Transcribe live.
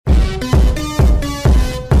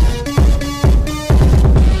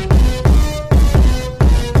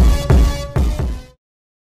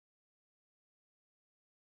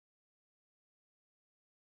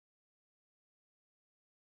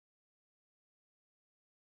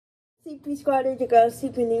CP Squad, it's your girl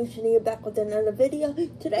CP Nation here, back with another video.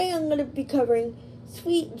 Today I'm going to be covering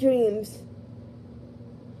Sweet Dreams,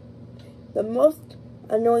 the most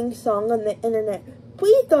annoying song on the internet.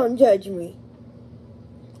 Please don't judge me.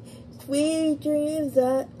 Sweet dreams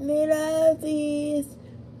are made of these.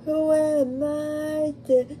 Who am I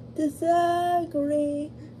to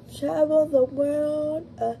disagree? Travel the world,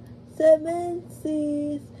 7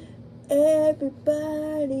 seas.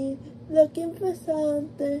 Everybody looking for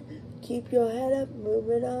something. Keep your head up,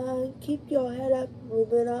 moving on. Keep your head up,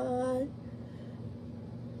 moving on.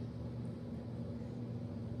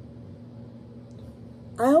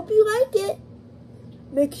 I hope you like it.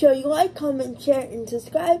 Make sure you like, comment, share, and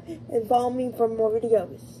subscribe. And follow me for more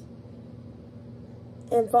videos.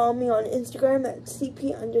 And follow me on Instagram at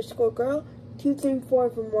CP_girl234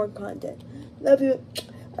 for more content. Love you.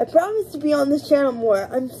 I promise to be on this channel more.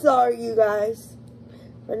 I'm sorry, you guys,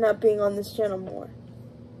 for not being on this channel more.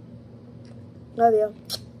 Love you.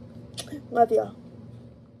 Love y'all.